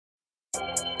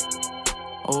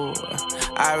Ooh,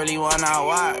 I really want out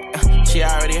why. She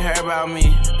already heard about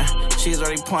me. She's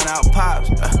already point out pops.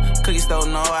 Cookie stole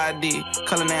no ID.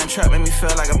 Color name trap made me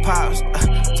feel like a pops.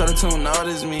 Told her to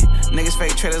notice me. Niggas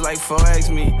fake traders like 4X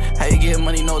me. How you get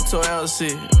money, no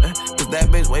 2LC? Cause that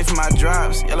bitch wait for my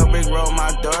drops. Yellow brick road,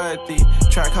 my Dorothy.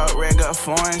 Track hot red, got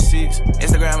foreign seats.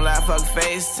 Instagram live, fuck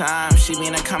FaceTime. She be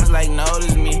in the comments like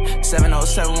notice me.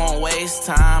 707 won't waste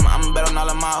time. I'ma bet on all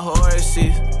of my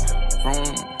horses.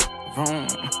 Vroom, vroom.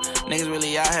 Niggas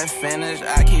really out here finished.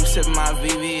 I keep sipping my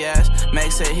VVS. Meg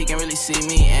said he can really see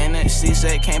me in it. C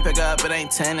said can't pick up, it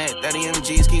ain't tenant. 30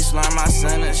 MGs keep slurring my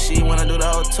sentence. She wanna do the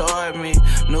whole tour of me.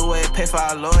 New way to pay for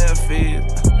our lawyer fees.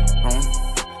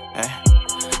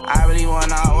 I really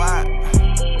want out wide.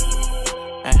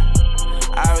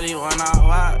 I really want out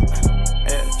wide.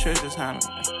 Yeah, Trish is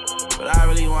handling it. But I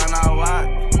really want out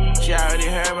wide. She already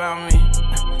heard about me.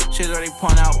 She's already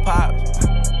pointing out pops.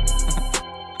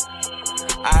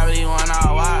 I really want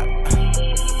out wide.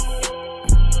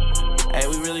 Hey,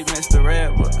 we really missed the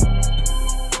red, but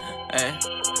hey,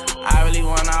 I really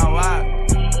want out wide.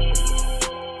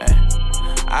 Hey,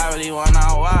 I really want out